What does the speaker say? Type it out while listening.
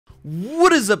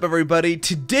What is up, everybody?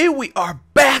 Today we are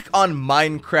back on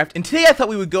Minecraft, and today I thought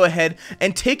we would go ahead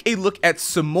and take a look at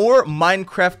some more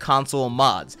Minecraft console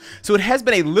mods. So it has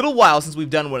been a little while since we've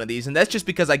done one of these, and that's just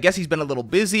because I guess he's been a little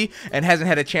busy and hasn't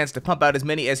had a chance to pump out as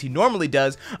many as he normally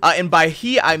does. And by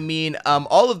he, I mean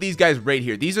all of these guys right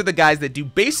here. These are the guys that do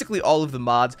basically all of the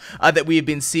mods that we have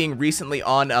been seeing recently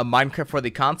on Minecraft for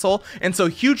the console. And so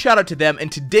huge shout out to them.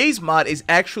 And today's mod is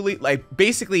actually like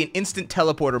basically an instant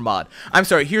teleporter mod. I'm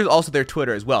sorry, here's also their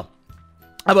Twitter as well.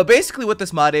 But basically what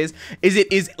this mod is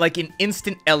it is like an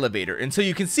instant elevator. And so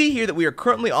you can see here that we are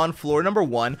currently on floor number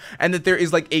 1 and that there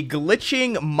is like a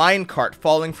glitching minecart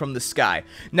falling from the sky.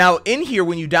 Now in here,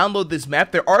 when you download this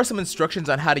map, there are some instructions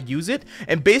on how to use it.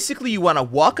 And basically you want to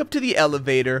walk up to the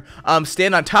elevator,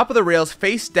 stand on top of the rails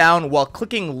face down while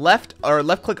clicking left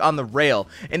click on the rail.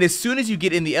 And as soon as you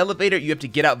get in the elevator, you have to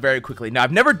get out very quickly. Now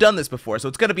I've never done this before, so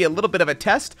it's going to be a little bit of a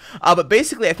test. But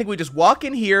basically I think we just walk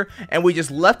in here and we just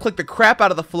left click the crap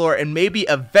out of the floor, and maybe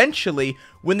eventually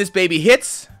when this baby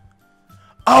hits.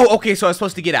 Oh, okay, so I was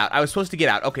supposed to get out.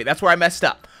 Okay, that's where I messed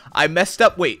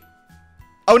up. Wait.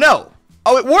 Oh no.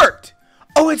 Oh, it worked.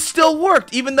 Oh, it still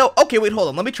worked, even though, okay, wait, hold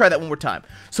on, let me try that one more time.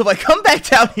 So if I come back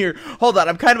down here, hold on,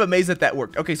 I'm kind of amazed that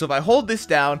worked. Okay, so if I hold this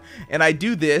down and I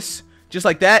do this just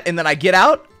like that, and then I get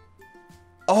out.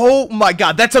 Oh my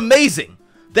god, that's amazing.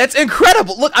 That's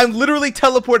incredible. Look, I'm literally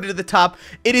teleported to the top.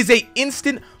 It is a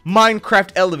instant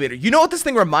Minecraft elevator. You know what this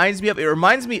thing reminds me of? It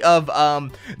reminds me of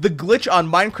the glitch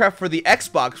on Minecraft for the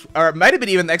Xbox, or it might have been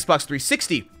even the Xbox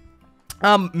 360.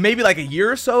 Maybe like a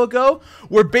year or so ago,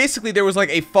 where basically there was like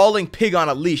a falling pig on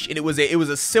a leash, and it was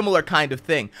a similar kind of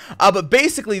thing. But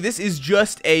basically this is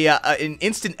just an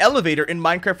instant elevator in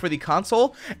Minecraft for the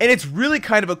console, and it's really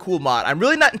kind of a cool mod. I'm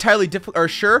really not entirely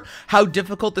sure how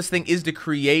difficult this thing is to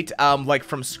create, like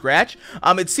from scratch.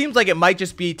 It seems like it might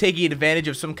just be taking advantage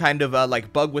of some kind of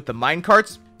like bug with the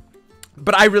minecarts.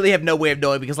 But I really have no way of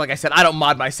knowing because, like I said, I don't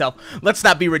mod myself. Let's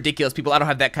not be ridiculous, people. I don't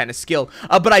have that kind of skill.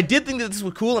 But I did think that this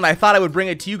was cool, and I thought I would bring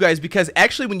it to you guys because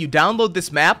actually when you download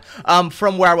this map,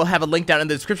 from where I will have a link down in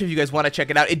the description if you guys want to check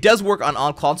it out. It does work on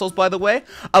all consoles, by the way.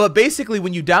 But basically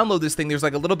when you download this thing, there's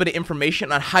like a little bit of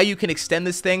information on how you can extend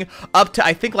this thing up to,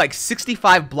 I think, like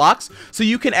 65 blocks. So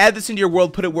you can add this into your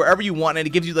world, put it wherever you want, and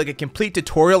it gives you like a complete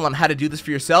tutorial on how to do this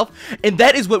for yourself. And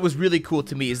that is what was really cool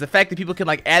to me, is the fact that people can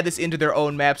like add this into their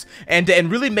own maps and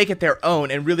really make it their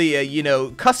own, and really you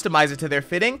know, customize it to their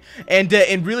fitting, and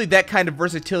really that kind of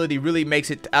versatility really makes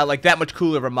it like that much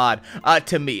cooler of a mod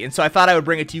to me. And so I thought I would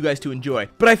bring it to you guys to enjoy.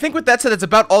 But I think with that said, that's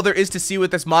about all there is to see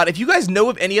with this mod. If you guys know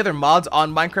of any other mods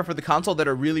on Minecraft for the console that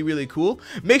are really cool,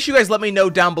 make sure you guys let me know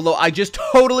down below. I just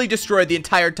totally destroyed the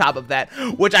entire top of that,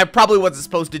 which I probably wasn't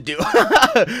supposed to do.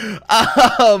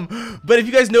 But if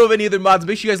you guys know of any other mods,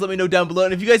 make sure you guys let me know down below.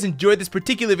 And if you guys enjoyed this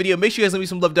particular video, make sure you guys leave me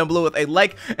some love down below with a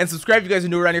like, and subscribe if you guys are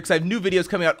new around here, because I have new videos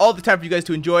coming out all the time for you guys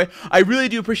to enjoy. I really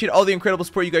do appreciate all the incredible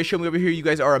support you guys show me over here. You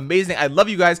guys are amazing. I love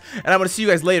you guys, and I'm going to see you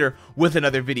guys later with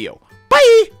another video.